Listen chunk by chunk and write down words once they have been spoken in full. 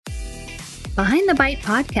Behind the Bite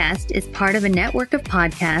podcast is part of a network of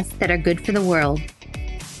podcasts that are good for the world.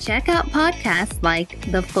 Check out podcasts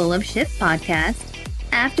like the Full of Shift podcast,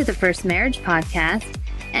 After the First Marriage podcast,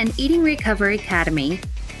 and Eating Recovery Academy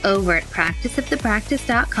over at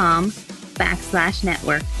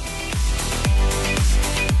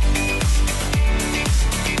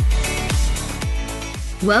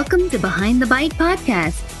practiceofthepractice.com/network. Welcome to Behind the Bite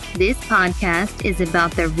podcast. This podcast is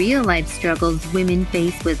about the real-life struggles women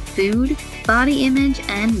face with food, body image,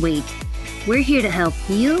 and weight. We're here to help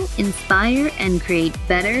heal, inspire, and create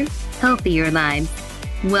better, healthier lives.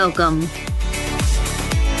 Welcome.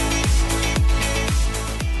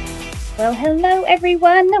 Well, hello,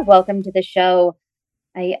 everyone. Welcome to the show.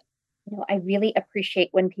 I really appreciate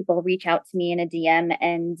when people reach out to me in a DM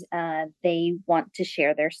and they want to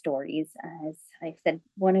share their stories. As I said,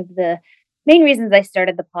 one of the main reasons I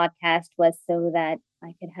started the podcast was so that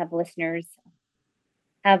I could have listeners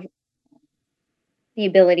have the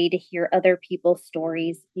ability to hear other people's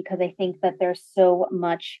stories, because I think that there's so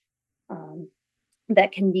much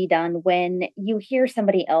that can be done when you hear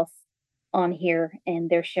somebody else on here and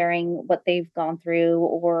they're sharing what they've gone through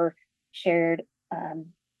or shared,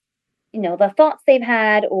 the thoughts they've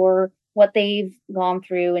had or what they've gone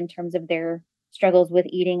through in terms of their struggles with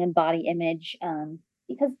eating and body image.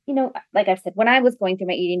 Because, like I've said, when I was going through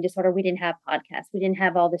my eating disorder, we didn't have podcasts. We didn't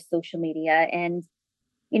have all this social media and,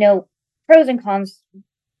 pros and cons,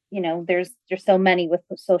 there's so many with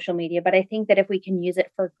social media, but I think that if we can use it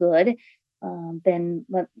for good, then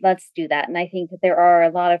let's do that. And I think that there are a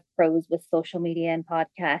lot of pros with social media and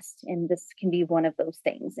podcasts, and this can be one of those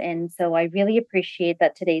things. And so I really appreciate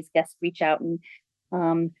that today's guests reach out, and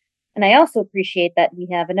I also appreciate that we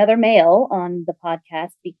have another male on the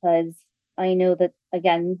podcast, because I know that,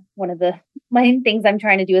 again, one of the main things I'm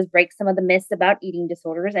trying to do is break some of the myths about eating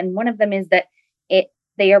disorders. And one of them is that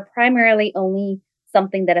they are primarily only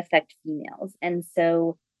something that affect females. And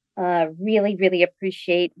so really, really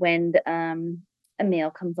appreciate when a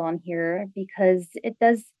male comes on here, because it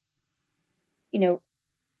does,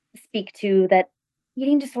 speak to that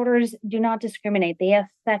eating disorders do not discriminate. They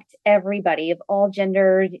affect everybody of all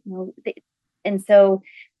genders, and so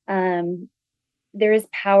there is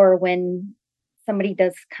power when somebody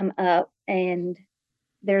does come up and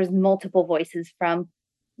there's multiple voices from,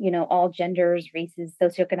 all genders, races,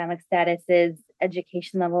 socioeconomic statuses,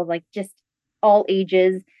 education levels, like just all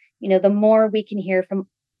ages. The more we can hear from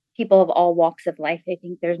people of all walks of life, I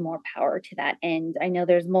think there's more power to that. And I know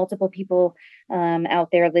there's multiple people out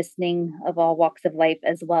there listening of all walks of life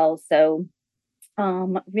as well. So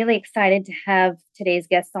really excited to have today's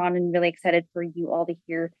guest on, and really excited for you all to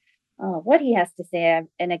hear what he has to say.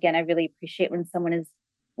 And again, I really appreciate when someone is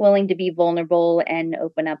willing to be vulnerable and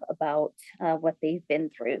open up about what they've been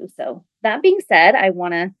through. So that being said, I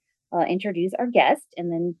want to introduce our guest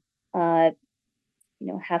and then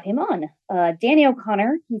have him on. Danny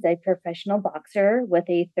O'Connor, he's a professional boxer with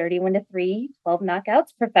a 31-3, 12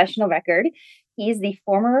 knockouts professional record. He's the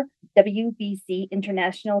former WBC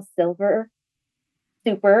International Silver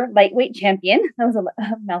Super Lightweight Champion. That was a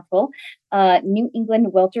mouthful. New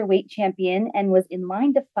England Welterweight Champion, and was in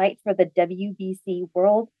line to fight for the WBC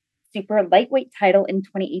World Super Lightweight title in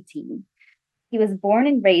 2018. He was born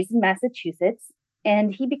and raised in Massachusetts,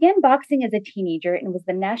 and he began boxing as a teenager and was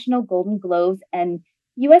the National Golden Gloves and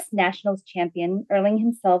U.S. Nationals champion, earning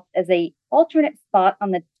himself as an alternate spot on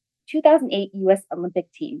the 2008 U.S.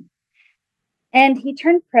 Olympic team. And he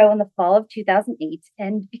turned pro in the fall of 2008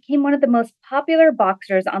 and became one of the most popular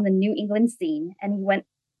boxers on the New England scene, and he went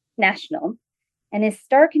national. And his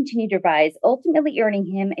star continued to rise, ultimately earning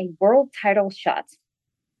him a world title shot.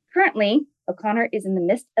 Currently, O'Connor is in the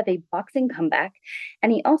midst of a boxing comeback,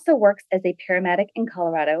 and he also works as a paramedic in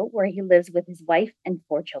Colorado, where he lives with his wife and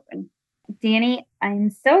 4 children. Danny, I'm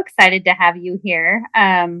so excited to have you here.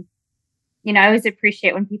 I always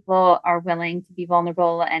appreciate when people are willing to be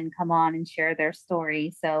vulnerable and come on and share their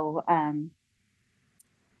story. So, and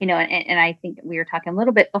I think we were talking a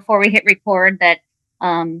little bit before we hit record that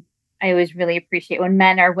I always really appreciate when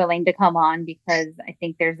men are willing to come on, because I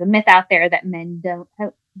think there's a myth out there that men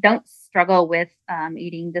don't struggle with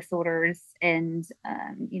eating disorders. And,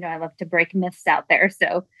 I love to break myths out there.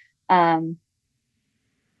 So,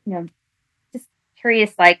 just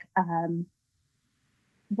curious,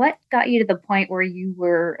 what got you to the point where you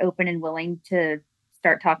were open and willing to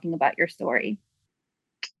start talking about your story?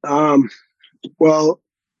 Well,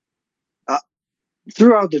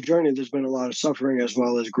 throughout the journey, there's been a lot of suffering as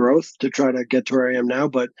well as growth to try to get to where I am now.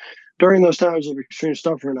 But during those times of extreme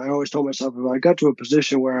suffering, I always told myself, if I got to a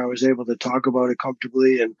position where I was able to talk about it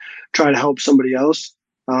comfortably and try to help somebody else,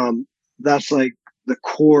 that's like the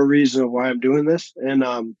core reason of why I'm doing this. And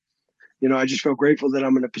I just feel grateful that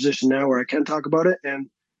I'm in a position now where I can talk about it. And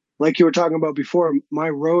like you were talking about before, my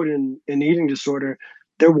road in eating disorder,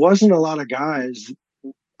 there wasn't a lot of guys.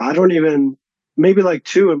 I don't even, maybe like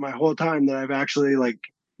two in my whole time that I've actually like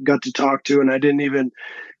got to talk to, and I didn't even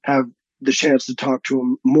have the chance to talk to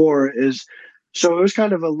them more. Is so it was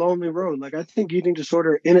kind of a lonely road. Like I think eating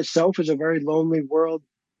disorder in itself is a very lonely world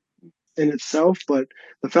in itself, but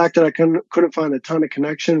the fact that I couldn't find a ton of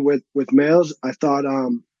connection with males, I thought,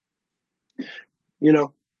 you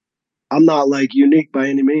know, I'm not like unique by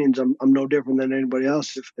any means. I'm no different than anybody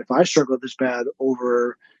else. If I struggle this bad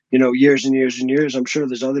over years and years and years, I'm sure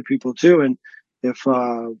there's other people too. And if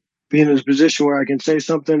being in a position where I can say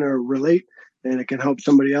something or relate, and it can help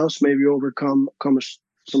somebody else maybe overcome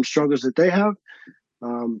some struggles that they have,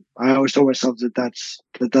 I always tell myself that's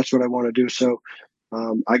what I want to do. So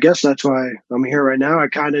I guess that's why I'm here right now. I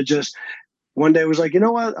kind of just one day was like, you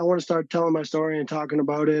know what? I want to start telling my story and talking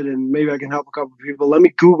about it, and maybe I can help a couple of people. Let me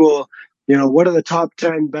Google, what are the top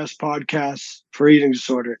 10 best podcasts for eating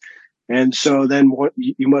disorder? And so then what,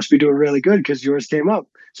 you must be doing really good because yours came up.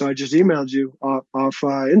 So I just emailed you off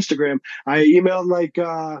Instagram. I emailed like,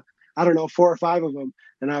 I don't know, four or five of them.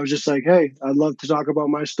 And I was just like, hey, I'd love to talk about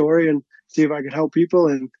my story and see if I could help people.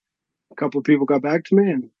 And a couple of people got back to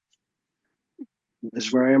me, and this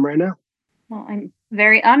is where I am right now. Well, I'm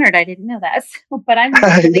very honored. I didn't know that, but I'm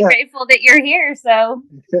really Yeah. grateful that you're here. So,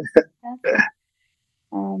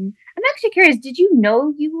 I'm actually curious. Did you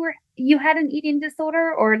know you had an eating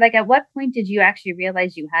disorder, or like at what point did you actually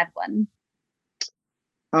realize you had one?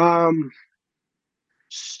 Um,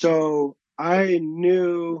 so I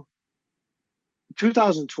knew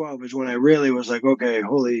 2012 is when I really was like, okay,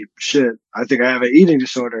 holy shit, I think I have an eating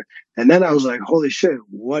disorder. And then I was like, holy shit,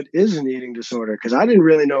 what is an eating disorder? Because I didn't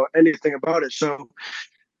really know anything about it. So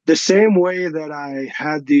the same way that I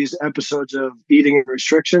had these episodes of eating and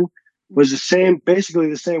restriction was basically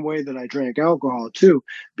the same way that I drank alcohol too,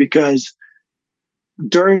 because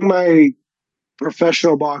during my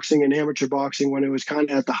professional boxing and amateur boxing, when it was kind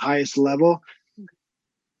of at the highest level,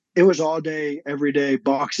 it was all day, every day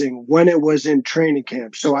boxing when it was in training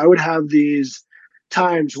camp. So I would have these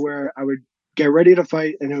times where I would get ready to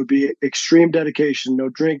fight and it would be extreme dedication, no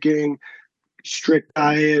drinking, strict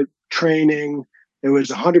diet, training. It was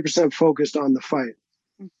 100% focused on the fight.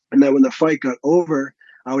 And then when the fight got over,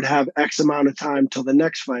 I would have X amount of time till the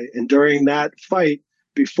next fight. And during that fight,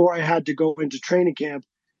 before I had to go into training camp,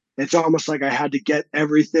 it's almost like I had to get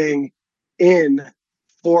everything in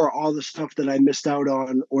for all the stuff that I missed out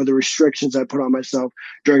on or the restrictions I put on myself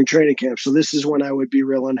during training camp. So this is when I would be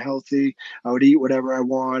real unhealthy. I would eat whatever I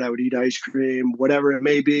want. I would eat ice cream, whatever it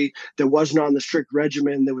may be that wasn't on the strict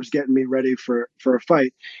regimen that was getting me ready for a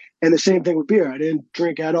fight. And the same thing with beer. I didn't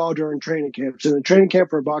drink at all during training camp. So the training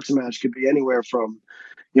camp for a boxing match could be anywhere from,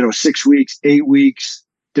 6 weeks, 8 weeks,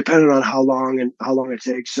 depending on how long it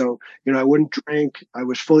takes. So, I wouldn't drink. I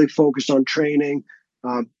was fully focused on training,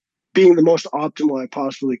 um, being the most optimal I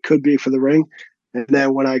possibly could be for the ring. And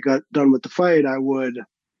then when I got done with the fight, I would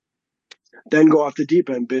then go off the deep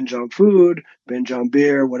end, binge on food, binge on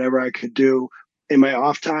beer, whatever I could do in my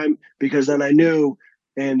off time, because then I knew,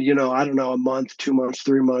 and I don't know, a month, 2 months,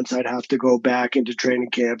 3 months, I'd have to go back into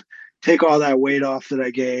training camp, take all that weight off that I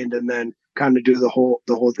gained, and then kind of do the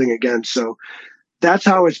whole thing again. So that's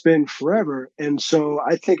how it's been forever. And so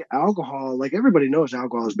I think alcohol, like everybody knows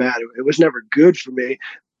alcohol is bad. It was never good for me,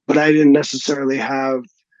 but I didn't necessarily have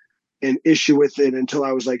an issue with it until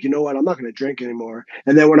I was like, you know what, I'm not going to drink anymore.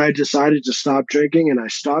 And then when I decided to stop drinking and I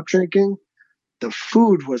stopped drinking, the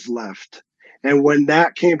food was left. And when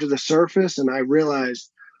that came to the surface and I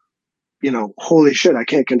realized, holy shit, I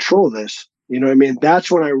can't control this. You know what I mean?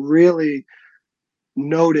 That's when I really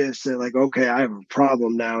noticed that, like, okay, I have a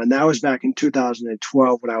problem now. And that was back in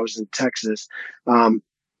 2012 when I was in Texas. Um,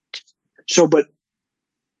 but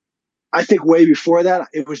I think way before that,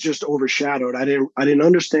 it was just overshadowed. I didn't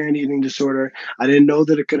understand eating disorder. I didn't know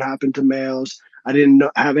that it could happen to males. I didn't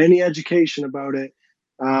have any education about it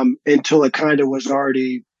until it kind of was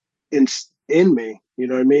already in in me. You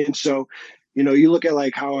know what I mean? So, you look at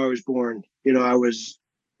like how I was born.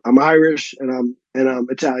 I'm Irish and I'm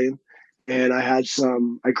Italian, and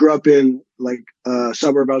I grew up in like a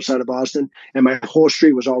suburb outside of Boston, and my whole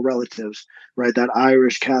street was all relatives, right? That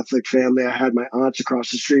Irish Catholic family. I had my aunts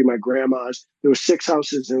across the street, my grandmas. There was 6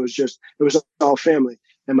 houses. It was all family.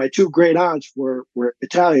 And my two great aunts were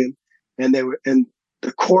Italian, and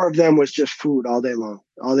the core of them was just food all day long.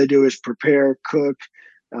 All they do is prepare, cook.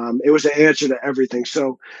 It was an answer to everything.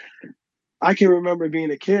 So I can remember being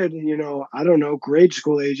a kid, I don't know, grade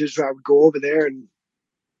school ages, where I would go over there and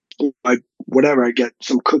whatever, I get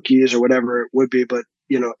some cookies or whatever it would be, but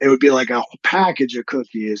it would be like a whole package of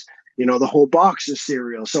cookies, the whole box of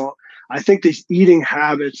cereal. So I think these eating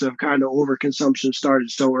habits of kind of overconsumption started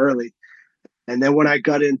so early. And then when I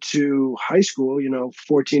got into high school,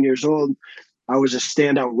 14 years old, I was a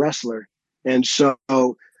standout wrestler. And so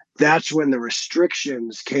that's when the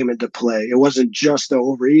restrictions came into play. It wasn't just the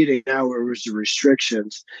overeating, now it was the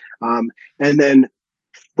restrictions. And then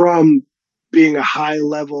from being a high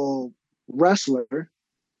level wrestler,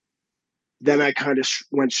 then I kind of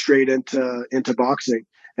went straight into boxing.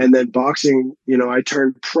 And then boxing, I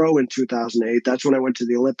turned pro in 2008. That's when I went to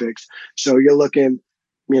the Olympics. So you're looking,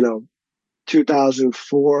 you know,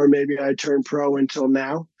 2004, maybe I turned pro until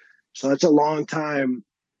now. So that's a long time,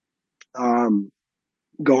 um,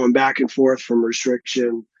 going back and forth from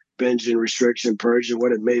restriction, binge and restriction, purge, and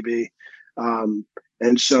what it may be. Um,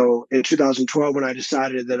 and so in 2012, when I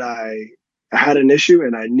decided that I had an issue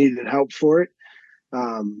and I needed help for it,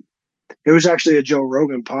 um, it was actually a Joe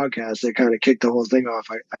Rogan podcast that kind of kicked the whole thing off.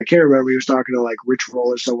 I can't remember. He was talking to like Rich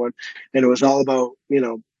Roll or someone, and it was all about,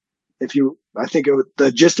 if you, I think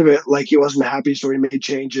the gist of it, like he wasn't happy, so he made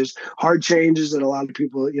changes, hard changes that a lot of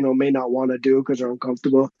people, may not want to do because they're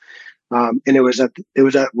uncomfortable. And it was at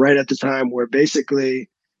right at the time where basically,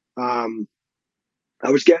 um,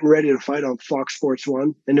 I was getting ready to fight on Fox Sports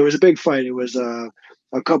One, and it was a big fight. It was a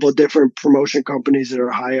couple of different promotion companies that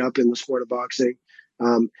are high up in the sport of boxing,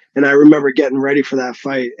 and I remember getting ready for that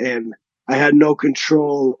fight, and I had no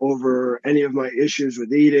control over any of my issues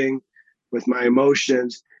with eating, with my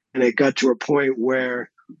emotions, and it got to a point where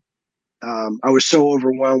I was so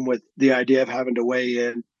overwhelmed with the idea of having to weigh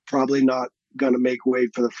in, probably not going to make weight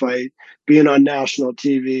for the fight, being on national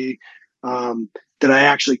TV, um, that I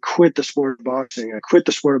actually quit the sport of boxing. I quit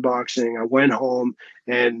the sport of boxing. I went home,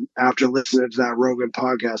 and after listening to that Rogan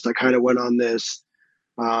podcast, I kind of went on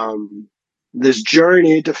um, this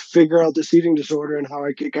journey to figure out this eating disorder and how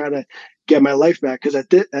I could kind of get my life back. Because at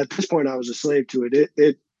this point, I was a slave to it.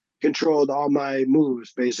 It controlled all my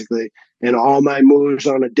moves basically, and all my moves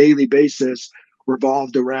on a daily basis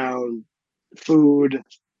revolved around food,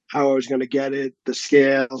 how I was going to get it, the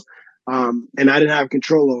scale, and I didn't have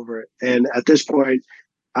control over it. And at this point,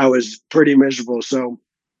 I was pretty miserable. So,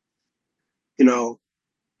 you know,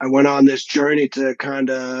 I went on this journey to kind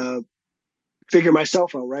of figure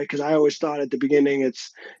myself out, right? Because I always thought at the beginning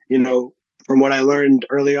you know, from what I learned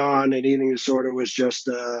early on, an eating disorder was just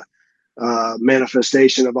a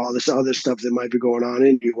manifestation of all this other stuff that might be going on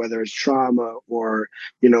in you, whether it's trauma or,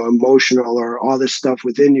 emotional or all this stuff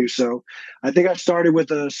within you. So I think I started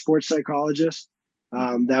with a sports psychologist.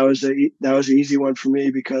 That was an easy one for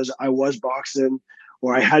me because I was boxing,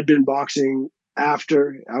 or I had been boxing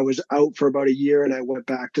after I was out for about a year and I went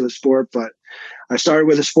back to the sport. But I started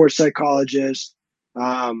with a sports psychologist.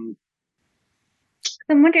 Um,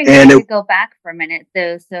 I'm wondering if and we it, could go back for a minute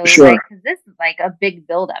though. So Sure. like, cause this is like a big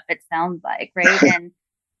buildup, it sounds like, right?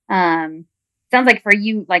 And sounds like for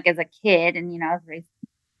you, like as a kid, and I was raised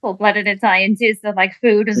full-blooded Italian too, so like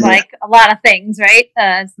food is Yeah, like a lot of things, right?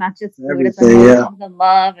 It's not just food; it's everything. Yeah. emotions and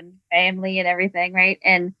love and family and everything, right?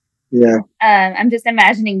 And Yeah. I'm just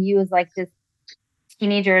imagining you as like this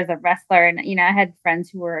teenager as a wrestler, and I had friends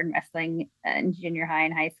who were in wrestling in junior high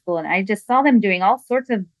and high school, and I just saw them doing all sorts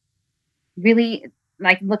of really,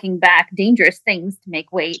 like, looking back, dangerous things to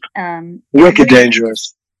make weight. And I'm Wicked wondering if you just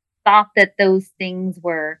dangerous. thought that those things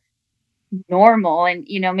were normal, and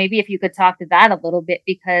maybe if you could talk to that a little bit,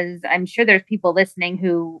 because I'm sure there's people listening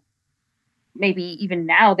who maybe even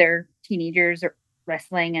now they're teenagers or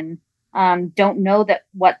wrestling and don't know that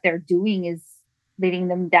what they're doing is leading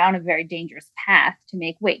them down a very dangerous path to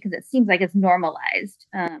make weight, because it seems like it's normalized.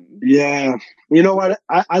 Yeah. You know what?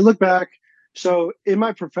 I look back. So in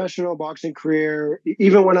my professional boxing career,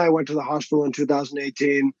 even when I went to the hospital in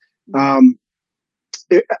 2018, um,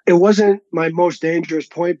 it wasn't my most dangerous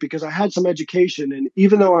point because I had some education. And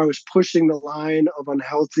even though I was pushing the line of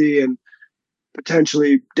unhealthy and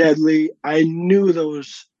potentially deadly, I knew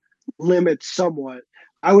those limits somewhat.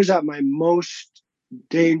 I was at my most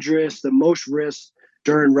dangerous, the most risk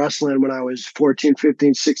during wrestling when I was 14,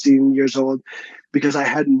 15, 16 years old because I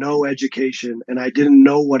had no education and I didn't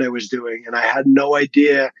know what I was doing. And I had no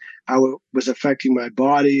idea how it was affecting my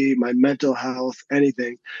body, my mental health,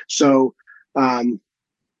 anything. So, um,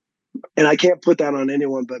 and I can't put that on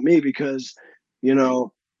anyone but me because, you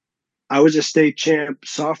know, I was a state champ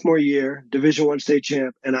sophomore year, Division One state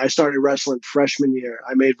champ, and I started wrestling freshman year.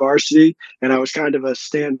 I made varsity, and I was kind of a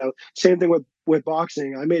standout. Same thing with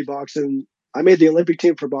boxing. I made the Olympic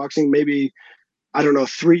team for boxing. Maybe I don't know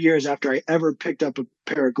 3 years after I ever picked up a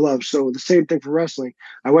pair of gloves. So the same thing for wrestling.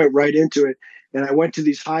 I went right into it, And I went to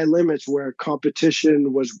these high limits where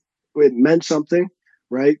competition was, it meant something,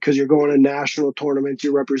 right? Because you're going to national tournaments,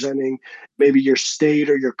 you're representing maybe your state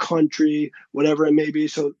or your country, whatever it may be.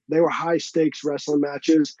 So they were high stakes wrestling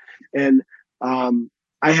matches. And um,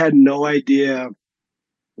 I had no idea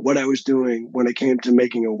what I was doing when it came to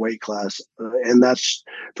making a weight class. And that's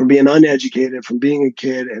from being uneducated, from being a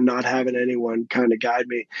kid and not having anyone kind of guide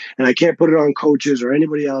me. And I can't put it on coaches or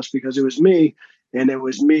anybody else because it was me, and it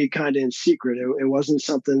was me kind of in secret. It wasn't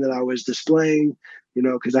something that I was displaying,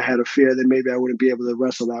 because I had a fear that maybe I wouldn't be able to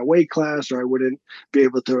wrestle that weight class, or I wouldn't be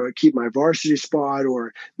able to keep my varsity spot,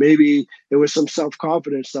 or maybe it was some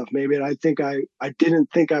self-confidence stuff. Maybe I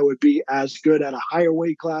didn't think I would be as good at a higher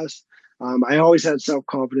weight class. I always had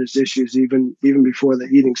self-confidence issues, even before the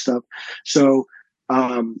eating stuff. So,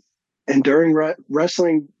 um, and during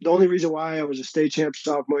wrestling, the only reason why I was a state champ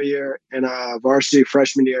sophomore year and varsity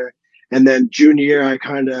freshman year, and then junior year, I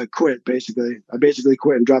kind of quit. I basically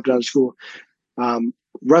quit and dropped out of school. Um,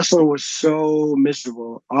 Wrestling was so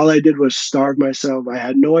miserable. All I did was starve myself. I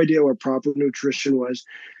had no idea what proper nutrition was.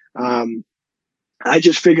 Um, I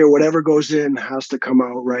just figure whatever goes in has to come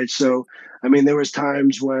out, right? So, I mean, there was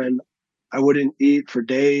times when I wouldn't eat for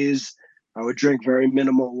days. I would drink very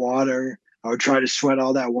minimal water. I would try to sweat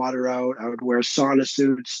all that water out. I would wear sauna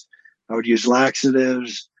suits. I would use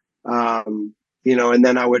laxatives, and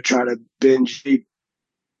then I would try to binge eat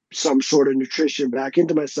some sort of nutrition back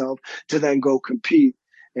into myself to then go compete.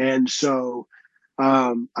 And so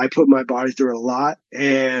I put my body through a lot,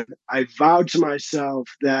 and I vowed to myself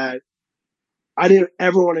that I didn't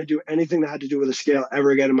ever want to do anything that had to do with a scale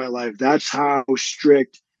ever again in my life. That's how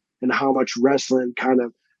strict and how much wrestling kind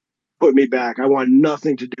of put me back. I want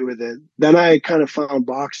nothing to do with it. Then I kind of found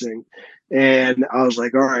boxing, and I was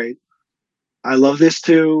like, all right, I love this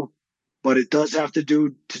too, but it does have to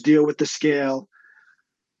deal with the scale.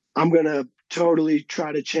 I'm going to totally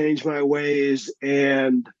try to change my ways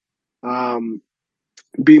and um,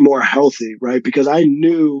 be more healthy, right? Because I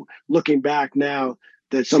knew looking back now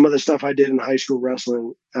that some of the stuff I did in high school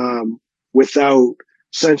wrestling without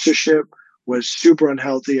censorship was super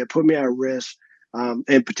unhealthy. It put me at risk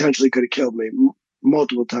and potentially could have killed me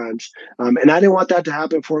multiple times. And I didn't want that to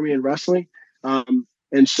happen for me in wrestling.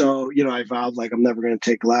 And so, I vowed like I'm never going to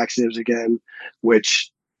take laxatives again,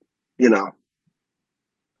 which, you know,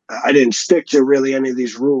 I didn't stick to really any of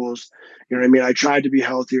these rules. You know what I mean? I tried to be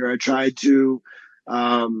healthier. I tried to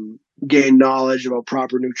gain knowledge about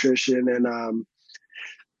proper nutrition, and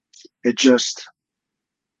it just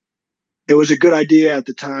it was a good idea at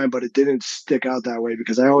the time, but it didn't stick out that way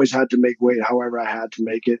because I always had to make weight however I had to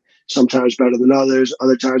make it. Sometimes better than others,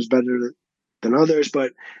 other times better than others.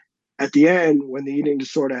 But at the end, when the eating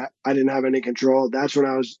disorder, I didn't have any control. That's when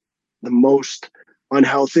I was the most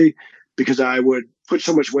unhealthy because I would put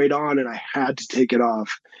so much weight on and I had to take it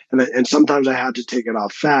off. And sometimes I had to take it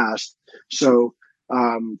off fast. So,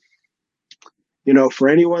 um, for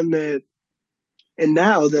anyone and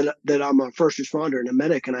now that I'm a first responder and a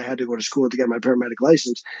medic and I had to go to school to get my paramedic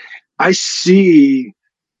license, I see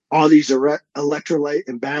all these electrolyte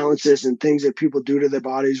imbalances and things that people do to their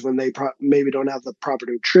bodies when they maybe don't have the proper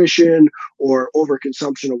nutrition or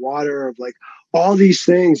overconsumption of water, of like all these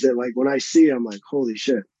things that like when I see, I'm like, holy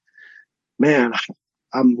shit, man,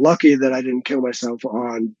 I'm lucky that I didn't kill myself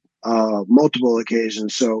on multiple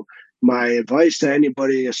occasions. So my advice to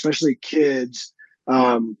anybody, especially kids,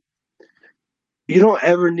 um, you don't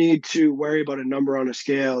ever need to worry about a number on a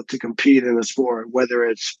scale to compete in a sport, whether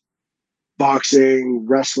it's boxing,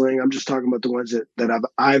 wrestling. I'm just talking about the ones that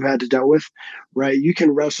I've had to deal with, right? You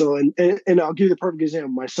can wrestle, and I'll give you the perfect example.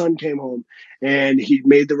 My son came home and he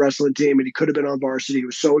made the wrestling team, and he could have been on varsity. He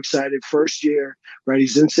was so excited, first year, right?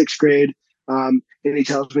 He's in sixth grade, and he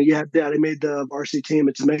tells me, "Yeah, Dad, I made the varsity team.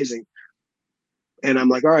 It's amazing." And I'm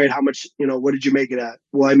like, all right, how much, what did you make it at?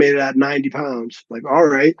 Well, I made it at 90 pounds. Like, all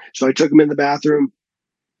right. So I took him in the bathroom,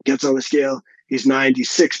 gets on the scale. He's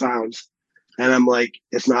 96 pounds. And I'm like,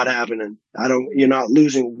 it's not happening. You're not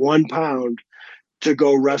losing 1 pound to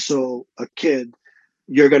go wrestle a kid.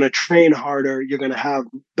 You're going to train harder. You're going to have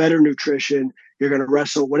better nutrition. You're going to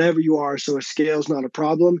wrestle whatever you are. So a scale's not a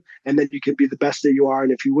problem. And then you can be the best that you are.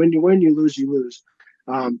 And if you win, you win. You lose, you lose.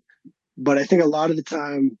 But I think a lot of the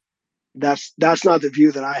time, that's not the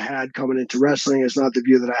view that I had coming into wrestling. It's not the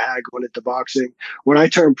view that I had going into boxing. When I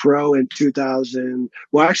turned pro in 2000,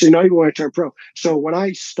 well, actually, not even when I turned pro. So when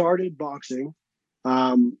I started boxing,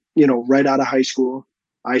 right out of high school,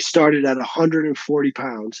 I started at 140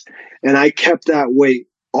 pounds, and I kept that weight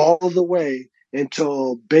all the way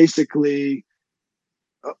until basically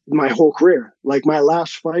my whole career. Like my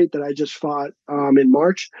last fight that I just fought in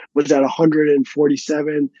March was at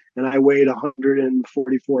 147, and I weighed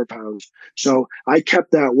 144 pounds. So I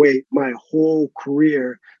kept that weight my whole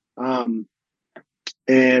career. And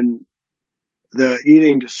the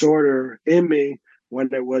eating disorder in me,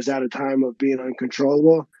 when it was at a time of being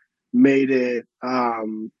uncontrollable, made it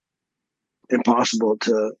impossible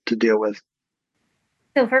to deal with.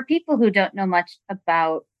 So for people who don't know much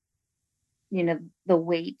about, the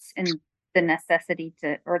weights and the necessity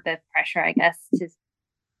to, or the pressure, I guess, to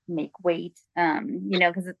make weight,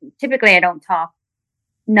 because typically I don't talk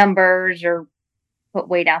numbers or put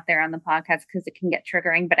weight out there on the podcast because it can get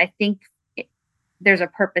triggering, but I think there's a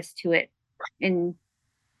purpose to it in,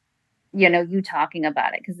 you talking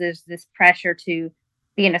about it, because there's this pressure to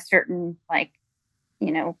be in a certain, like,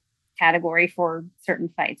 you know, category for certain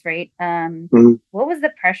fights, right? Mhm. What was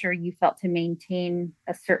the pressure you felt to maintain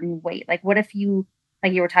a certain weight? Like, what if you,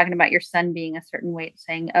 like you were talking about your son being a certain weight,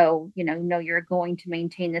 saying, oh, no, you're going to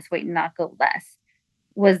maintain this weight and not go less.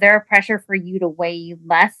 Was there a pressure for you to weigh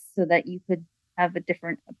less so that you could have a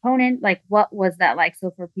different opponent? Like, what was that like? So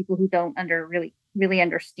for people who don't really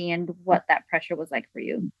understand what that pressure was like for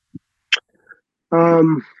you.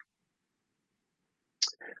 Um,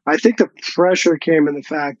 I think the pressure came in the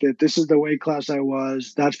fact that this is the weight class I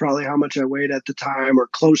was. That's probably how much I weighed at the time or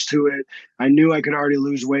close to it. I knew I could already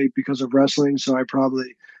lose weight because of wrestling, so I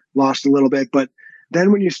probably lost a little bit. But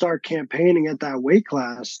then when you start campaigning at that weight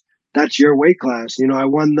class, that's your weight class. I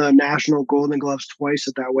won the national Golden Gloves twice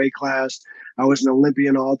at that weight class. I was an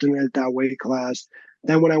Olympian alternate at that weight class.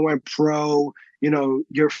 Then when I went pro,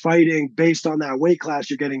 you're fighting based on that weight class.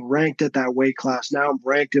 You're getting ranked at that weight class. Now I'm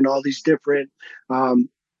ranked in all these different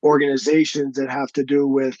organizations that have to do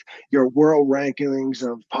with your world rankings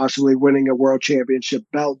of possibly winning a world championship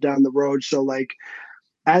belt down the road. So, like,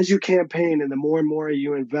 as you campaign and the more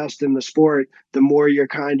you invest in the sport, the more you're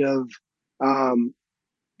kind of,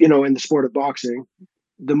 in the sport of boxing,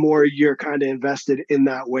 the more you're kind of invested in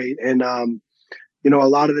that weight. And, a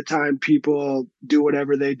lot of the time people do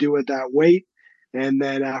whatever they do at that weight. And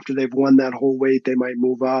then after they've won that whole weight, they might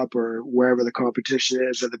move up or wherever the competition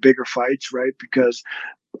is or the bigger fights, right? Because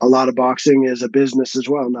a lot of boxing is a business as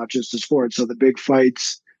well, not just a sport. So the big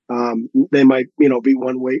fights, they might, be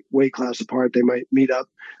one weight class apart. They might meet up.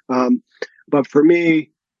 But for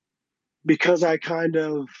me, because I kind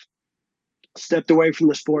of stepped away from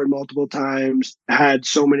the sport multiple times, had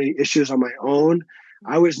so many issues on my own,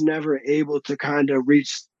 I was never able to kind of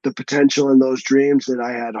reach the potential in those dreams that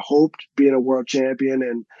I had hoped, being a world champion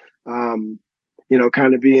and,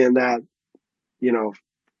 kind of being that, you know,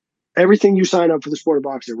 everything you sign up for the sport of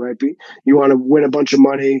boxing, right? You want to win a bunch of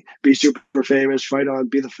money, be super famous, fight on,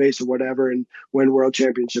 be the face of whatever, and win world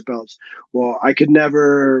championship belts. Well, I could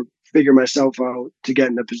never figure myself out to get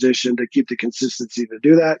in a position to keep the consistency to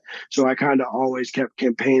do that. So I kind of always kept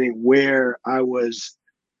campaigning where I was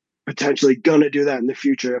potentially going to do that in the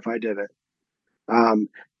future if I did it.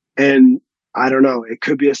 And I don't know, it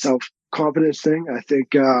could be a self confidence thing. I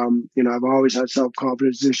think, I've always had self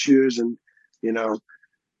confidence issues and, you know,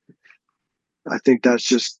 I think that's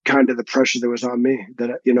just kind of the pressure that was on me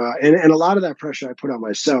that, and a lot of that pressure I put on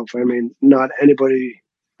myself. I mean, not anybody,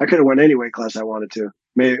 I could have won any weight class I wanted to.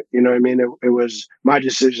 Maybe, you know what I mean? It was my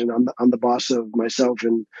decision. I'm the boss of myself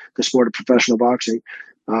in the sport of professional boxing.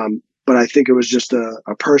 But I think it was just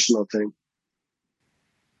a personal thing.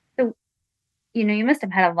 So, you must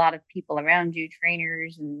have had a lot of people around you,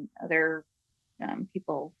 trainers and other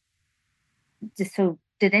people. So,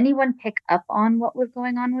 did anyone pick up on what was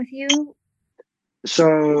going on with you?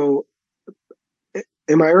 So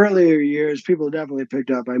in my earlier years, people definitely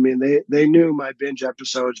picked up. I mean, they knew my binge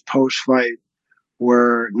episodes post fight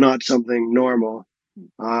were not something normal.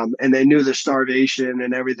 And they knew the starvation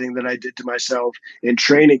and everything that I did to myself in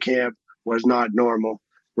training camp was not normal,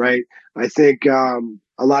 right? I think a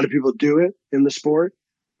lot of people do it in the sport.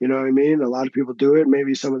 You know what I mean? A lot of people do it.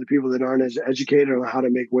 Maybe some of the people that aren't as educated on how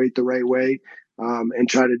to make weight the right way and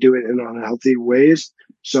try to do it in unhealthy ways.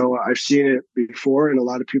 So I've seen it before, and a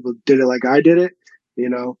lot of people did it like I did it, you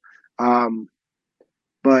know.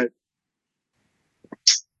 But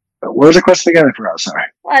what was the question again? I forgot. Sorry.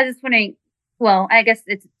 Well, I was just wondering. Well, I guess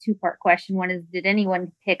it's a two-part question. One is, did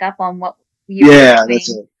anyone pick up on what you were Yeah,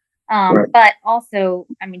 that's doing? it. Right. But also,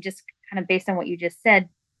 I mean, just kind of based on what you just said,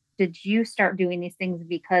 did you start doing these things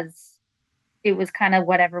because it was kind of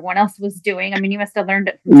what everyone else was doing? I mean, you must have learned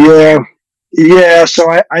it from somewhere. Yeah.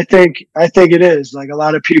 So I think it is like a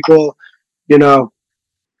lot of people, you know,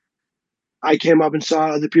 I came up and saw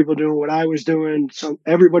other people doing what I was doing. So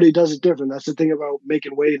everybody does it different. That's the thing about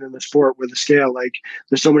making weight in the sport with the scale. Like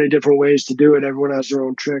there's so many different ways to do it. Everyone has their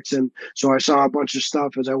own tricks. And so I saw a bunch of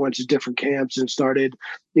stuff as I went to different camps and started,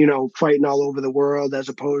 fighting all over the world as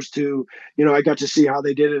opposed to, I got to see how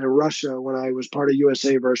they did it in Russia when I was part of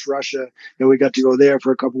USA versus Russia. And we got to go there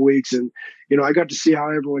for a couple of weeks. And, I got to see how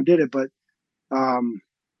everyone did it. But um,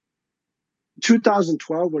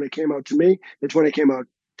 2012, when it came out to me, it's when it came out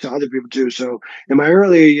to other people too. So in my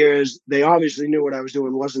earlier years, they obviously knew what I was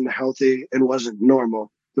doing wasn't healthy and wasn't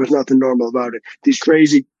normal. There was nothing normal about it. These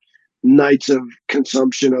crazy nights of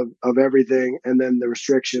consumption of everything and then the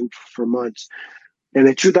restriction for months. And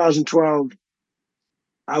in 2012,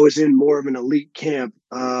 I was in more of an elite camp.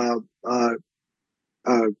 Uh, uh,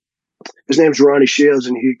 his name's Ronnie Shields,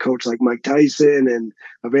 and he coached like Mike Tyson and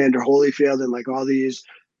Evander Holyfield and like all these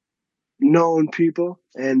known people,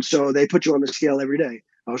 and so they put you on the scale every day.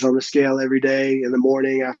 I was on the scale every day in the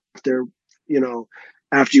morning after, you know,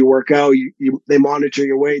 after you work out. They monitor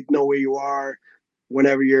your weight, know where you are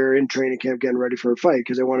whenever you're in training camp getting ready for a fight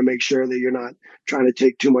because they want to make sure that you're not trying to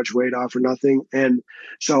take too much weight off or nothing. And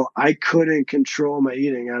so I couldn't control my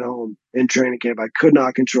eating at home in training camp. I could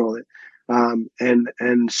not control it,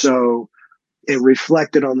 and so it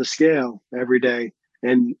reflected on the scale every day.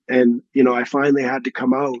 And I finally had to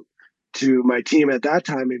come out to my team at that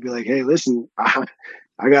time and be like, hey, listen,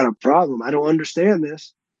 I got a problem. I don't understand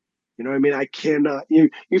this. You know what I mean? I cannot. You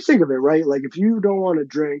think of it, right? Like if you don't want to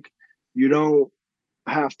drink, you don't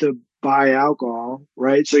have to buy alcohol,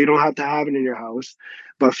 right? So you don't have to have it in your house.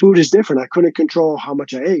 But food is different. I couldn't control how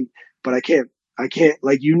much I ate, but I can't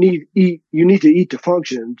like you need to eat to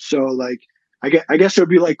function. So like I guess it would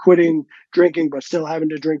be like quitting drinking but still having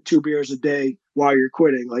to drink 2 beers a day while you're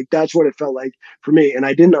quitting. Like that's what it felt like for me. And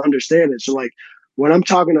I didn't understand it. So like when I'm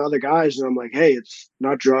talking to other guys and I'm like, hey, it's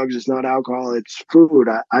not drugs, it's not alcohol, it's food.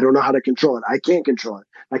 I don't know how to control it. I can't control it.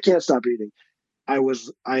 I can't stop eating. I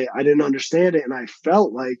didn't understand it, and I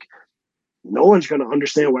felt like no one's going to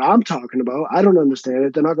understand what I'm talking about. I don't understand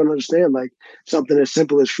it. They're not going to understand like something as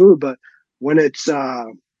simple as food. But when it's uh,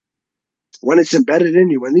 when it's embedded in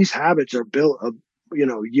you, when these habits are built of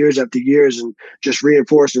years after years and just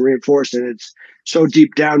reinforced and reinforced, and it's so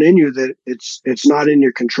deep down in you that it's not in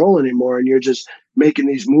your control anymore, and you're just making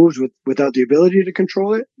these moves without the ability to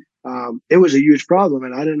control it. It was a huge problem,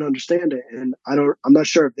 and I didn't understand it, and I'm not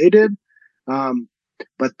sure if they did. Um,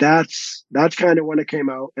 but that's kind of when it came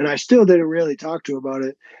out, and I still didn't really talk to about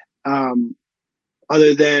it, um,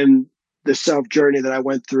 other than the self journey that I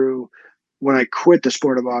went through when I quit the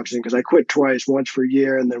sport of boxing, because I quit twice, once for a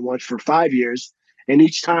year and then once for 5 years, and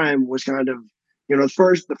each time was kind of,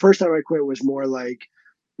 the first time I quit was more like,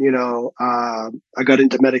 I got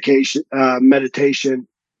into meditation.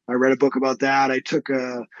 I read a book about that. I took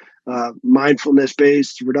a mindfulness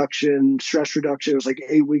based reduction, stress reduction. It was like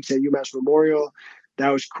 8 weeks at UMass Memorial. That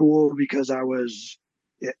was cool because I was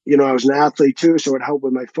an athlete too, so it helped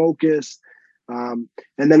with my focus. And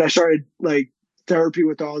then I started like therapy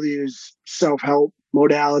with all these self help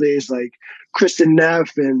modalities, like Kristen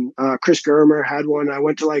Neff and Chris Germer had one. I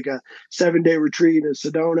went to like a 7-day retreat in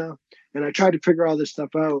Sedona, and I tried to figure all this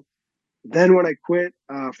stuff out. Then when I quit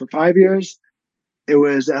for 5 years, it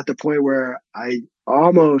was at the point where I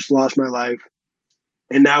almost lost my life,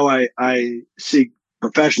 and now I seek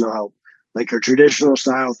professional help, like a traditional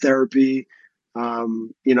style therapy.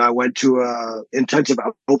 I went to a intensive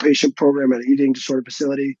outpatient program at an eating disorder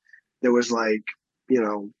facility. There was like,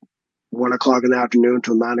 1 o'clock in the afternoon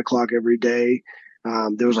till 9 o'clock every day.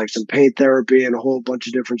 There was like some pain therapy and a whole bunch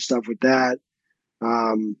of different stuff with that.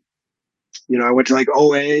 Um, I went to like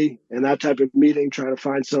OA and that type of meeting, trying to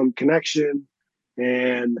find some connection.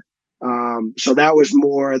 And so that was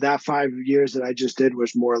more, that 5 years that I just did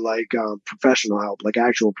was more like professional help, like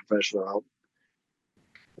actual professional help.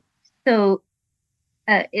 So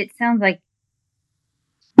it sounds like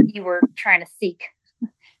you were trying to seek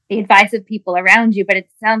the advice of people around you, but it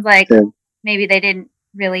sounds like And maybe they didn't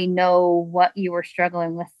really know what you were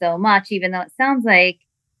struggling with so much, even though it sounds like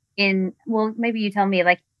well, maybe you tell me,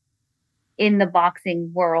 like in the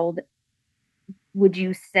boxing world, would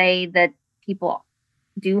you say that people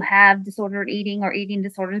do have disordered eating or eating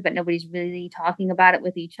disorders, but nobody's really talking about it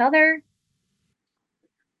with each other?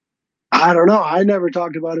 I don't know. I never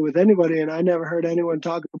talked about it with anybody, and I never heard anyone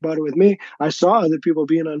talk about it with me. I saw other people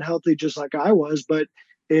being unhealthy just like I was, but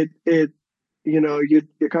it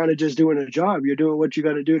you're kind of just doing a job. You're doing what you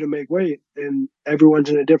got to do to make weight, and everyone's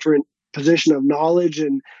in a different position of knowledge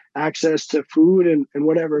and access to food and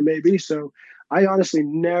whatever it may be. So I honestly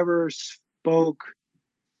never spoke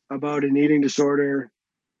about an eating disorder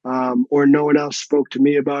or no one else spoke to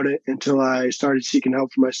me about it until I started seeking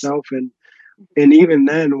help for myself. And even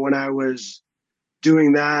then, when I was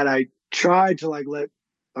doing that, I tried to like let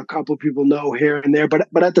a couple people know here and there,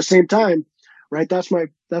 but at the same time, right? That's my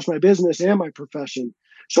business and my profession.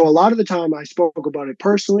 So a lot of the time I spoke about it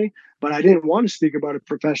personally, but I didn't want to speak about it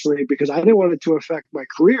professionally because I didn't want it to affect my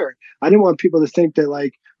career. I didn't want people to think that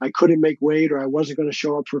like I couldn't make weight or I wasn't going to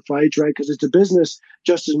show up for fights, right? Because it's a business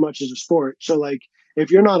just as much as a sport. So like if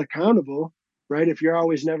you're not accountable, right? If you're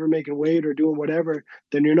always never making weight or doing whatever,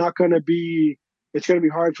 then you're not going to be it's going to be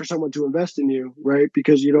hard for someone to invest in you, right?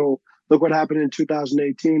 Because look what happened in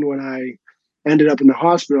 2018 when I ended up in the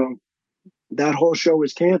hospital. That whole show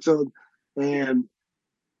was canceled, and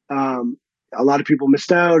um, a lot of people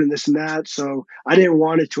missed out, and this and that. So I didn't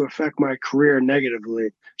want it to affect my career negatively.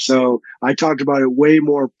 So I talked about it way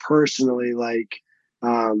more personally, like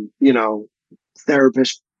you know,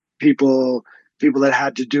 therapists, people, people that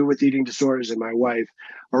had to do with eating disorders, and my wife.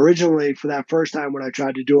 Originally, for that first time when I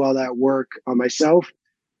tried to do all that work on myself,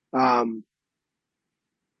 um,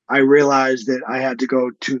 I realized that I had to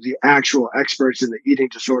go to the actual experts in the eating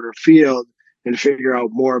disorder field and figure out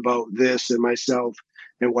more about this and myself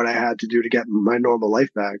and what I had to do to get my normal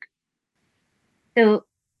life back. So,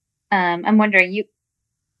 I'm wondering, you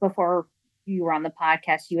before you were on the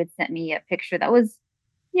podcast, you had sent me a picture that was,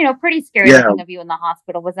 pretty scary Yeah, looking of you in the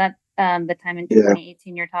hospital. Was that, the time in yeah,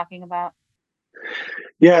 2018 you're talking about?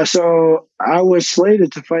 yeah. So I was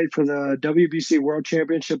slated to fight for the WBC World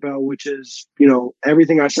Championship belt, which is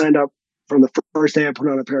everything I signed up from the first day I put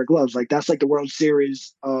on a pair of gloves. Like that's like the World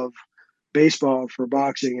Series of baseball for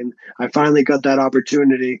boxing, and I finally got that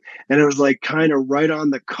opportunity, and it was like kind of right on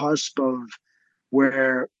the cusp of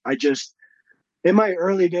where I just in my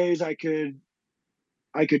early days I could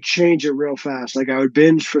change it real fast. Like I would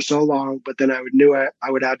binge for so long, but then I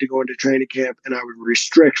would have to go into training camp and I would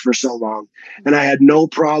restrict for so long. And I had no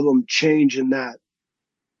problem changing that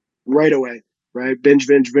right away, right? Binge,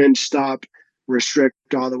 binge, binge, stop, restrict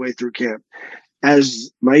all the way through camp.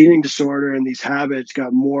 As my eating disorder and these habits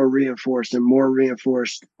got more reinforced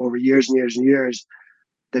over years and years and years,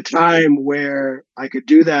 the time where I could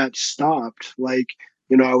do that stopped. Like,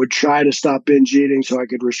 I would try to stop binge eating so I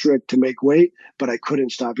could restrict to make weight, but I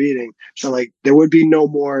couldn't stop eating. So like there would be no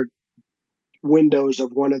more windows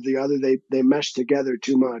of one or the other. They meshed together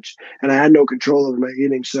too much. And I had no control over my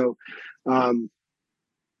eating. So um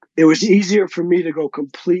it was easier for me to go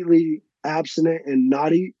completely abstinent and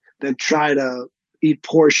not eat than try to eat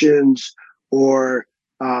portions or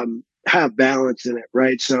have balance in it,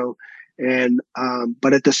 right? So, and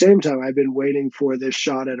but at the same time, I've been waiting for this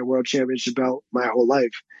shot at a world championship belt my whole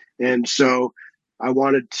life, and so I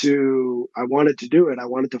wanted to do it. I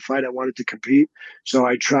wanted to fight. I wanted to compete. So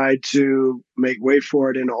I tried to make way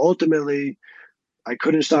for it, and ultimately, I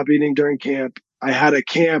couldn't stop eating during camp. I had a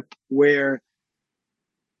camp where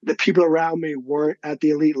the people around me weren't at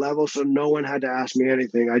the elite level, so no one had to ask me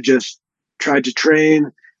anything. I just tried to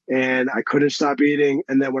train and I couldn't stop eating.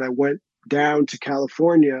 And then when I went down to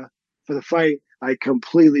California for the fight, I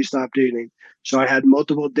completely stopped eating. So I had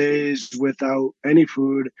multiple days without any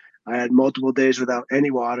food. I had multiple days without any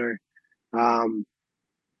water. Um,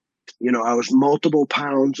 I was multiple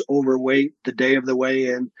pounds overweight the day of the weigh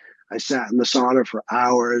in. I sat in the sauna for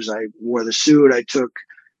hours. I wore the suit. I took,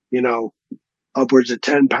 you know, upwards of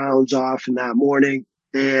 10 pounds off in that morning.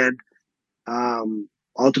 And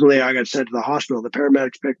ultimately, I got sent to the hospital. The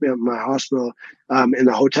paramedics picked me up in my hospital in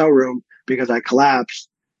the hotel room because I collapsed.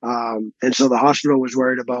 And so the hospital was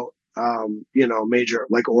worried about, major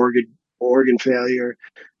like organ failure.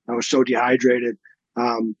 I was so dehydrated.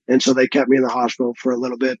 And so they kept me in the hospital for a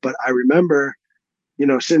little bit. But I remember,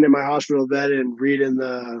 sitting in my hospital bed and reading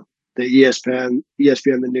the ESPN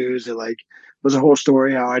the news. It like was a whole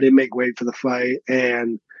story how I didn't make weight for the fight,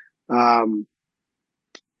 and um,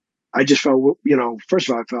 I just felt, first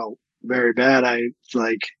of all, I felt very bad. I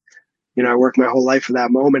like, I worked my whole life for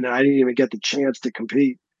that moment, and I didn't even get the chance to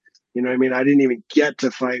compete. You know what I mean? I didn't even get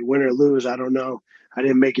to fight, win or lose. I don't know. I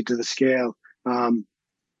didn't make it to the scale. And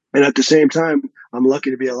at the same time, I'm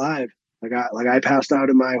lucky to be alive. Like I passed out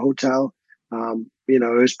in my hotel. It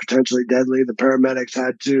was potentially deadly. The paramedics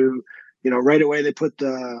had to, right away they put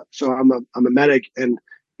so I'm a medic, and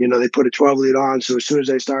they put a 12 lead on. So as soon as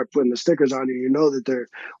they start putting the stickers on you, you know that they're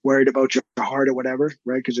worried about your heart or whatever,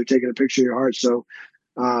 right? Because they're taking a picture of your heart. So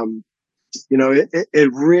um, it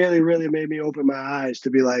really, really made me open my eyes to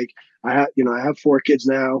be like, I have 4 kids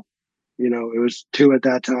now. It was 2 at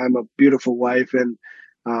that time, a beautiful wife, and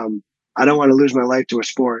um, I don't want to lose my life to a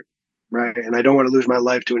sport, right? And I don't want to lose my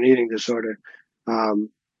life to an eating disorder. Um,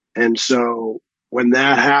 and so when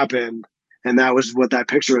that happened, And that was what that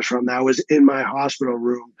picture was from. That was in my hospital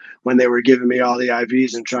room when they were giving me all the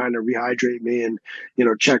IVs and trying to rehydrate me and,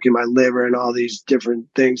 checking my liver and all these different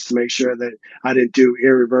things to make sure that I didn't do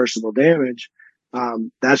irreversible damage.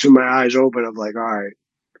 That's when my eyes open of like, all right,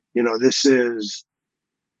 this is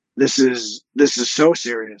so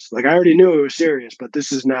serious. Like I already knew it was serious, but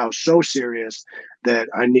this is now so serious that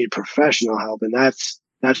I need professional help. And that's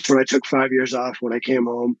when I took 5 years off, when I came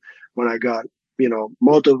home, when I got,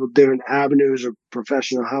 multiple different avenues of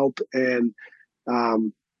professional help, and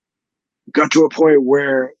um, got to a point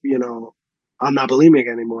where, I'm not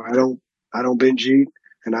bulimic anymore. I don't binge eat,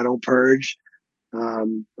 and I don't purge.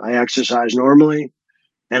 I exercise normally,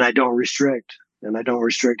 and I don't restrict, and I don't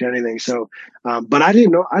restrict anything. So, but I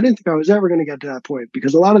didn't think I was ever going to get to that point,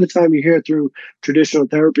 because a lot of the time you hear through traditional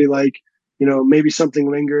therapy, like, maybe something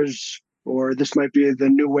lingers, or this might be the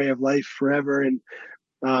new way of life forever. And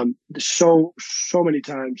so many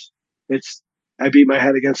times it's, I beat my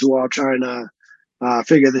head against the wall trying to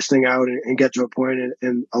figure this thing out and get to a point.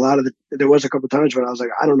 And a lot of there was a couple of times when I was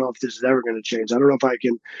like, I don't know if this is ever going to change. I don't know if I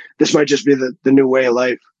can. This might just be the new way of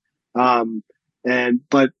life. Um,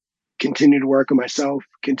 but continued work on myself,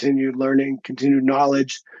 continued learning, continued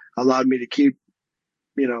knowledge allowed me to keep,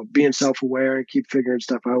 being self-aware and keep figuring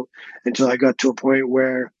stuff out until I got to a point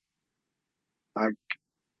where I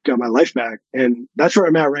got my life back. And that's where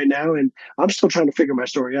I'm at right now. And I'm still trying to figure my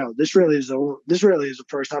story out. This really is the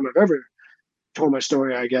first time I've ever told my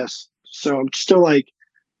story, I guess. So I'm still like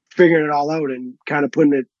figuring it all out and kind of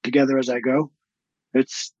putting it together as I go.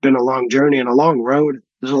 It's been a long journey and a long road.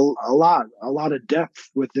 There's a lot of depth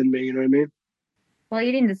within me. You know what I mean? Well,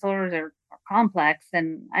 eating disorders are complex,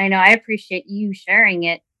 and I know I appreciate you sharing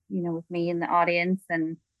it, with me in the audience.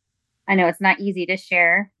 And I know it's not easy to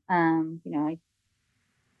share. I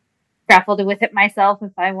grappled with it myself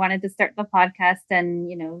if I wanted to start the podcast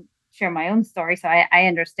and, share my own story. So I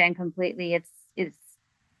understand completely.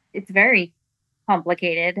 It's very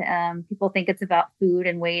complicated. People think it's about food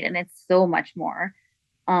and weight, and it's so much more.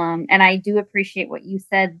 And I do appreciate what you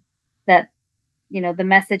said, that, the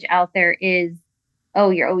message out there is, oh,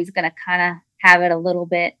 you're always going to kind of have it a little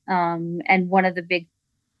bit. And one of the big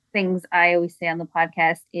things I always say on the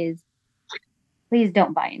podcast is, please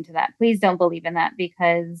don't buy into that. Please don't believe in that,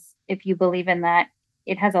 because if you believe in that,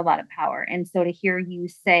 it has a lot of power. And so to hear you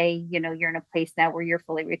say, you're in a place now where you're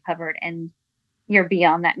fully recovered and you're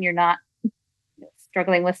beyond that and you're not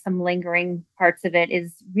struggling with some lingering parts of it,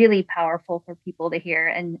 is really powerful for people to hear,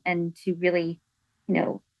 and to really,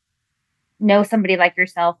 you know somebody like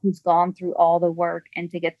yourself who's gone through all the work, and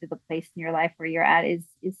to get to the place in your life where you're at is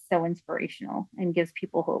so inspirational and gives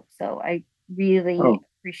people hope. So I really Oh,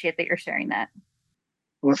 appreciate that you're sharing that.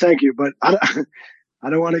 well, thank you. But I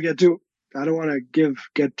don't want to I don't want to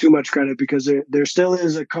get too much credit, because there still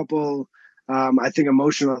is a couple, I think,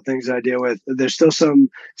 emotional things I deal with. There's still some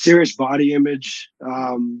serious body image,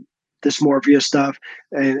 dysmorphia stuff.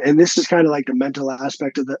 And this is kind of like the mental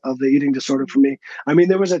aspect of the eating disorder for me. I mean,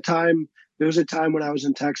 there was a time when I was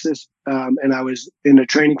in Texas, and I was in a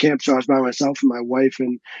training camp. So I was by myself, and my wife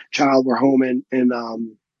and child were home in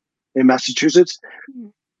Massachusetts.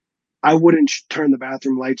 I wouldn't turn the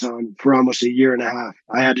bathroom lights on for almost a year and a half.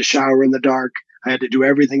 I had to shower in the dark. I had to do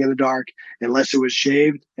everything in the dark unless it was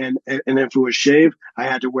shaved. And if it was shaved, I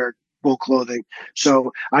had to wear full clothing.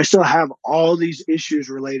 So I still have all these issues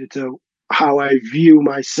related to how I view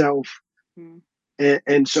myself. Mm.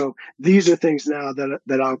 And so these are things now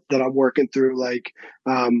that I'm working through, like,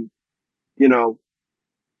 um, you know,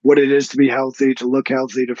 what it is to be healthy, to look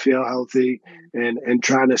healthy, to feel healthy, Mm. and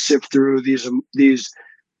trying to sift through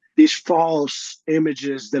these false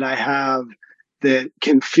images that I have that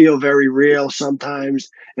can feel very real sometimes.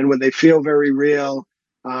 And when they feel very real,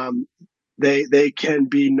 um, they can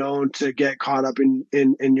be known to get caught up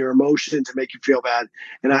in your emotion to make you feel bad.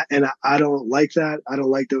 And I don't like that. I don't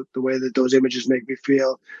like the way that those images make me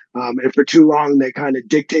feel. And for too long, they kind of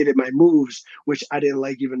dictated my moves, which I didn't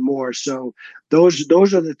like even more. So those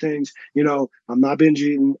are the things. I'm not binge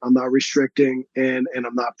eating, I'm not restricting, and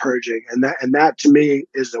I'm not purging. And that to me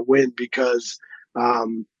is a win, because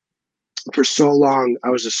um, for so long I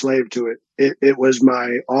was a slave to it. It was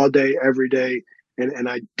my all day, every day, and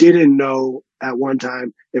I didn't know at one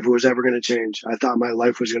time if it was ever going to change. I thought my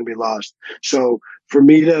life was going to be lost. So for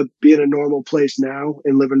me to be in a normal place now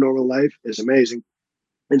and live a normal life is amazing.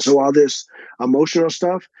 And so all this emotional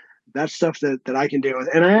stuff, that's stuff that I can deal with,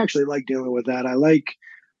 and I actually like dealing with that.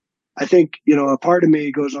 I think, a part of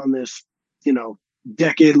me goes on this, you know,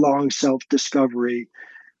 decade long self discovery,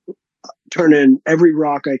 turning every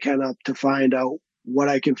rock I can up to find out what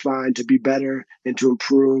I can find to be better and to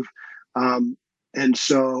improve. Um, and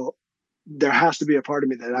so there has to be a part of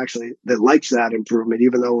me that actually that likes that improvement,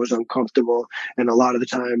 even though it was uncomfortable. And a lot of the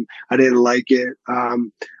time I didn't like it.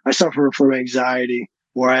 I suffer from anxiety,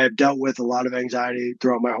 or I have dealt with a lot of anxiety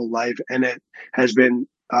throughout my whole life. And it has been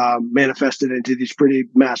manifested into these pretty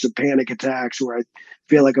massive panic attacks where I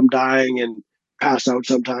feel like I'm dying and pass out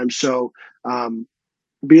sometimes. So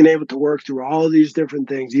being able to work through all of these different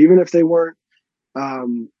things, even if they weren't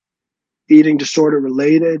um, eating disorder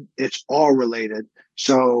related, it's all related.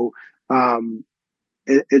 So um,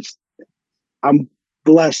 it's I'm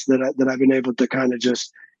blessed that I've been able to kind of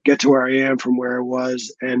just get to where I am from where I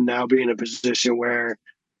was, and now be in a position where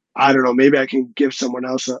I don't know, maybe I can give someone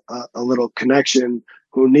else a little connection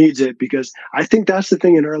who needs it, because I think that's the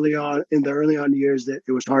thing in the early on years that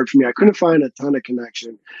it was hard for me. I couldn't find a ton of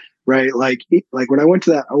connection, right? Like when I went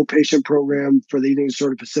to that outpatient program for the eating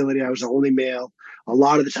disorder facility, I was the only male. A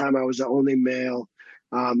lot of the time I was the only male.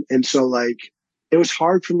 And so like it was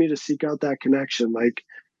hard for me to seek out that connection.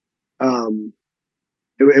 Um,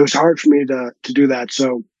 it was hard for me to do that.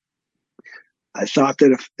 So I thought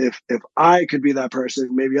that if I could be that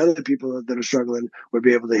person, maybe other people that are struggling would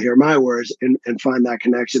be able to hear my words and find that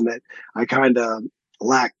connection that I kind of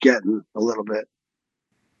lack getting a little bit.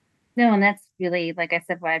 No, and that's really, like I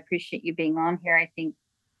said, why I appreciate you being on here. I think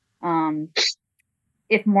um,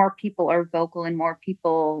 if more people are vocal and more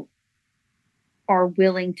people are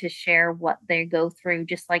willing to share what they go through,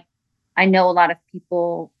 just like I know a lot of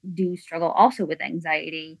people do struggle also with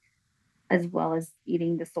anxiety as well as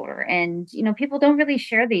eating disorder. And, people don't really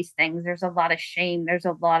share these things. There's a lot of shame, there's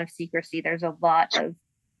a lot of secrecy, there's a lot of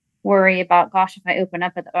worry about, gosh, if I open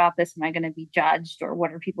up about this, am I going to be judged or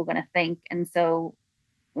what are people going to think? And so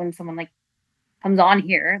when someone like comes on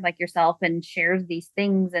here like yourself and shares these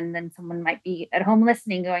things, and then someone might be at home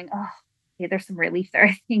listening going, oh, okay, there's some relief there.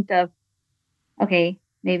 I think of, okay,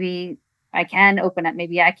 maybe I can open up,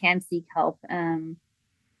 maybe I can seek help.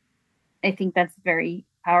 I think that's very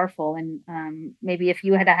powerful. And maybe if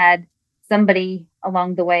you had somebody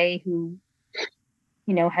along the way who,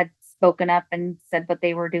 had spoken up and said what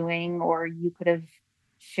they were doing, or you could have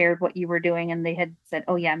shared what you were doing and they had said,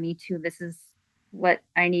 oh, yeah, me too. This is what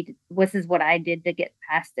I need. This is what I did to get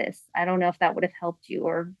past this. I don't know if that would have helped you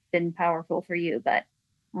or been powerful for you, but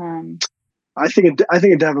um, I think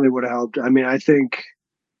it definitely would have helped. I mean, I think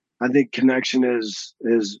connection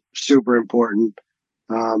is super important.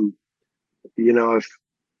 Um, you know,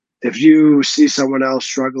 if you see someone else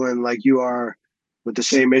struggling like you are with the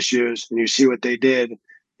same issues and you see what they did,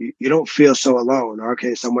 you don't feel so alone.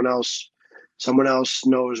 Okay, someone else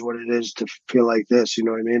knows what it is to feel like this. You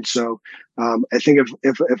know what I mean? So I think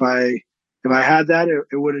if I had that,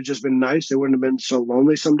 it would have just been nice. It wouldn't have been so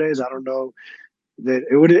lonely some days. I don't know that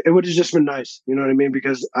it would have just been nice. You know what I mean?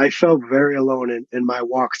 Because I felt very alone in my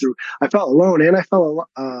walk through. I felt alone, and I felt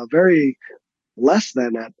very less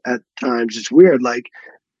than at times. It's weird. Like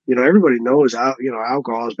everybody knows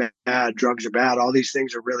alcohol is bad, drugs are bad, all these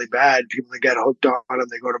things are really bad. People that get hooked on them,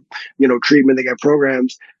 they go to treatment, they get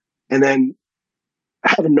programs, and then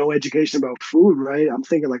having no education about food, right? I'm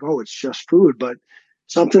thinking like, oh, it's just food, but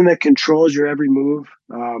something that controls your every move,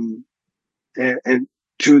 and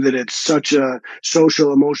two, that it's such a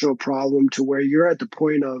social emotional problem to where you're at the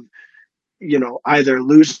point of either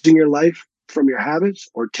losing your life from your habits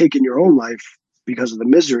or taking your own life because of the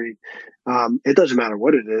misery. It doesn't matter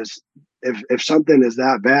what it is. If something is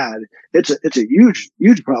that bad, it's a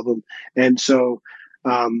huge problem. And so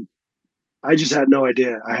um, I just had no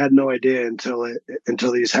idea. I had no idea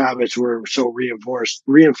until these habits were so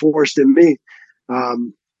reinforced in me.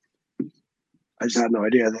 Um, I just had no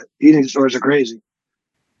idea that eating disorders are crazy.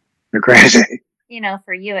 They're crazy.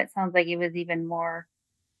 for you, it sounds like it was even more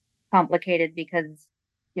complicated because,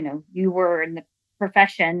 you were in the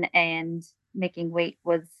profession and making weight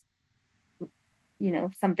was,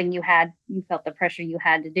 something you felt the pressure you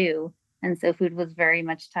had to do. And so food was very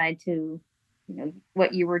much tied to,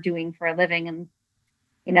 what you were doing for a living. And,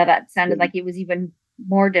 that sounded like it was even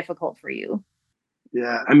more difficult for you.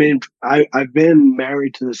 Yeah, I mean, I've been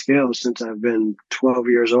married to the scale since I've been 12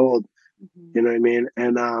 years old. Mhm. You know what I mean?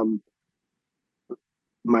 And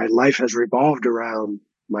my life has revolved around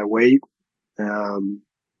my weight, um,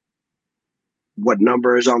 what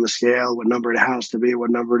number is on the scale, what number it has to be,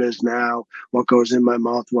 what number it is now, what goes in my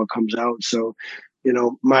mouth, what comes out. So,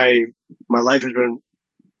 my life has been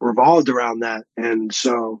revolved around that, and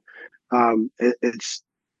so it's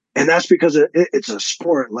and that's because it's a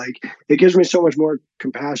sport. Like it gives me so much more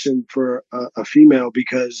compassion for a female,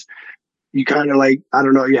 because you kind of like, I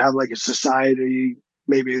don't know, you have like a society,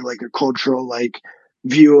 maybe like a cultural like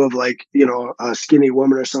view of like a skinny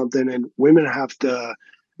woman or something, and women have to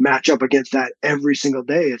match up against that every single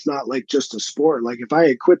day. It's not like just a sport. Like if I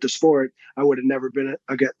had quit the sport, I would have never been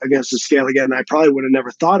against the scale again. I probably would have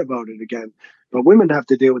never thought about it again. But women have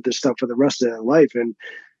to deal with this stuff for the rest of their life. And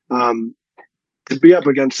um, to be up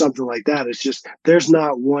against something like that, it's just, there's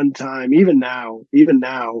not one time, even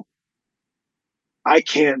now, I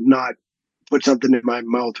can't not put something in my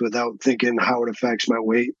mouth without thinking how it affects my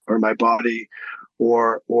weight or my body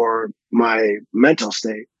or my mental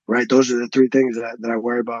state. Right. Those are the three things that I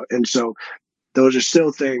worry about. And so those are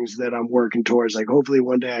still things that I'm working towards. Like hopefully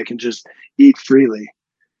one day I can just eat freely.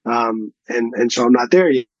 And so I'm not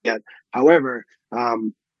there yet. However,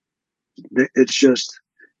 it's just,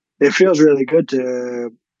 it feels really good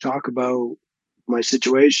to talk about my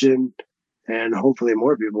situation and hopefully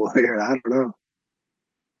more people hear it. I don't know.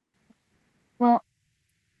 Well,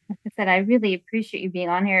 like I said, I really appreciate you being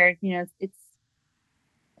on here.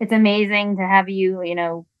 It's amazing to have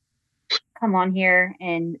you, come on here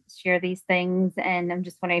and share these things. And I'm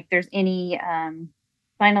just wondering if there's any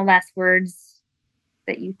final last words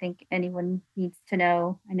that you think anyone needs to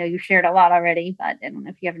know. I know you shared a lot already, but I don't know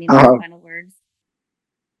if you have any last Uh, final words.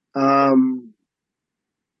 um,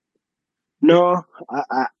 no,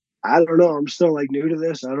 I don't know. I'm still like new to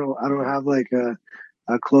this. I don't have like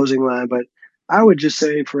a closing line, but I would just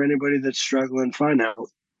say for anybody that's struggling, find out.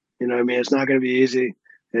 You know what I mean? It's not going to be easy.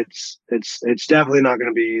 It's definitely not going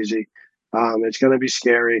to be easy. It's going to be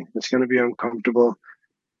scary. It's going to be uncomfortable.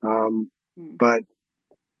 Um, Mm. but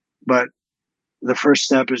but the first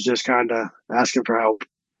step is just kind of asking for help.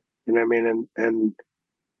 You know what I mean? And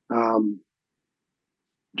um,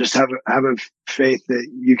 just having faith that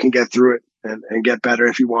you can get through it and get better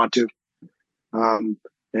if you want to. Um,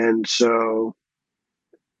 and so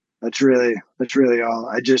that's really all.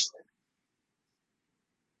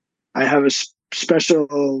 I have a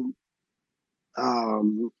special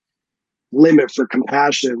um, limit for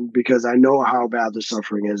compassion because I know how bad the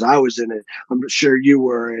suffering is. I was in it. I'm sure you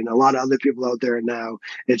were, and a lot of other people out there now.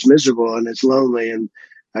 It's miserable and it's lonely, and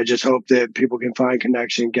I just hope that people can find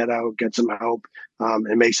connection, get out, get some help,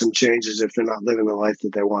 and make some changes if they're not living the life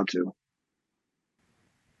that they want to.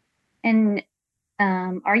 And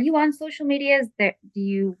are you on social media? Do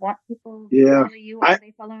you want people to Yeah, follow you? I Are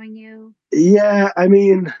they following you? yeah. I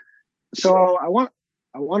mean, so I want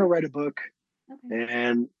to write a book, Okay.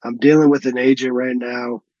 and I'm dealing with an agent right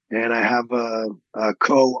now, and I have a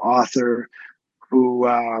co-author who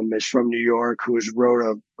is from New York, who's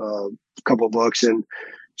wrote a couple books. And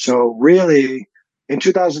so, really, in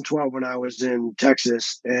 2012, when I was in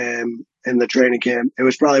Texas and in the training camp, it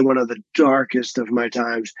was probably one of the darkest of my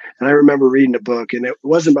times. And I remember reading a book, and it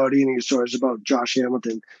wasn't about eating disorders; it was about Josh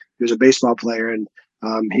Hamilton. He was a baseball player, and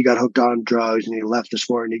he got hooked on drugs, and he left the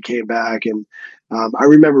sport, and he came back. And I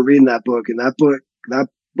remember reading that book, and that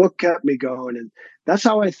book kept me going. And that's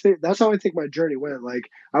how I think my journey went. Like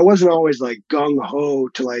I wasn't always like gung ho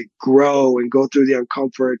to like grow and go through the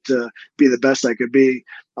uncomfort to be the best I could be.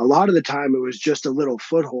 A lot of the time, it was just a little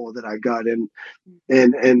foothold that I got in,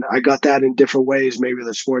 and I got that in different ways. Maybe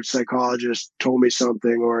the sports psychologist told me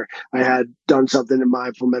something, or I had done something in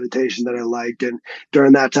mindful meditation that I liked. And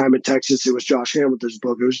during that time in Texas, it was Josh Hamilton's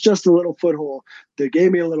book. It was just a little foothold that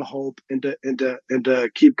gave me a little hope and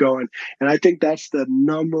to keep going. And I think that's the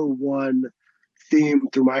number one theme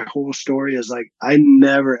through my whole story is like I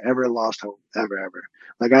never ever lost hope ever.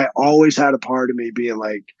 Like I always had a part of me being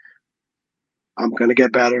like, I'm gonna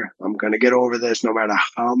get better. I'm gonna get over this, no matter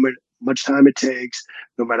how much time it takes,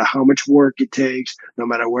 no matter how much work it takes, no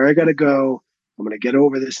matter where I gotta go. I'm gonna get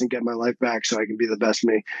over this and get my life back so I can be the best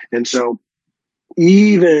me. And so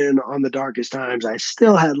even on the darkest times, I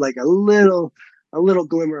still had like a little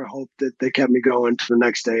glimmer of hope that kept me going to the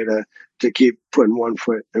next day to keep putting one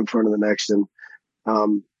foot in front of the next. And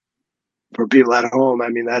um, for people at home, I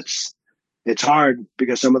mean, it's hard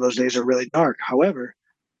because some of those days are really dark. However,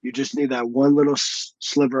 you just need that one little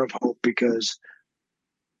sliver of hope because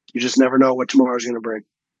you just never know what tomorrow's going to bring.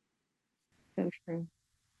 So true.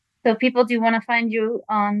 So people do want to find you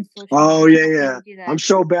on social Oh media. yeah, How can yeah. they do I'm that?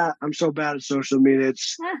 so bad. I'm so bad at social media.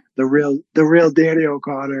 It's Ah, the real Danny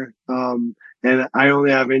O'Connor. And I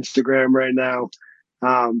only have Instagram right now.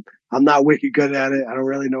 Um, I'm not wicked good at it. I don't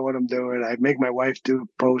really know what I'm doing. I make my wife do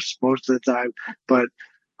posts most of the time, but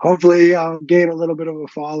hopefully I'll gain a little bit of a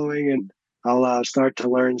following and I'll start to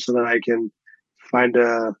learn so that I can find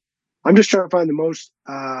a. I'm just trying to find the most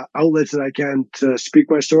outlets that I can to speak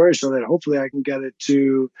my story so that hopefully I can get it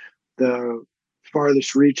to the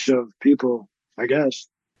farthest reach of people, I guess.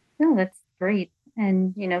 no, that's great.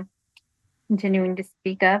 And continuing to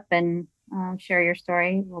speak up and share your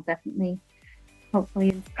story will definitely hopefully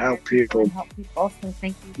inspire help people and people. help people. So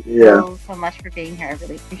thank you Yeah. so much for being here. I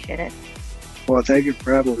really appreciate it. Well, thank you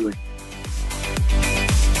for having me.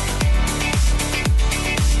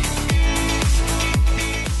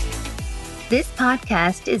 This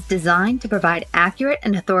podcast is designed to provide accurate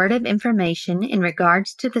and authoritative information in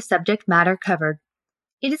regards to the subject matter covered.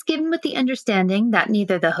 It is given with the understanding that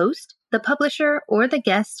neither the host, the publisher, or the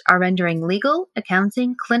guest are rendering legal,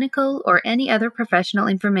 accounting, clinical, or any other professional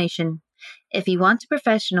information. If you want a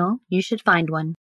professional, you should find one.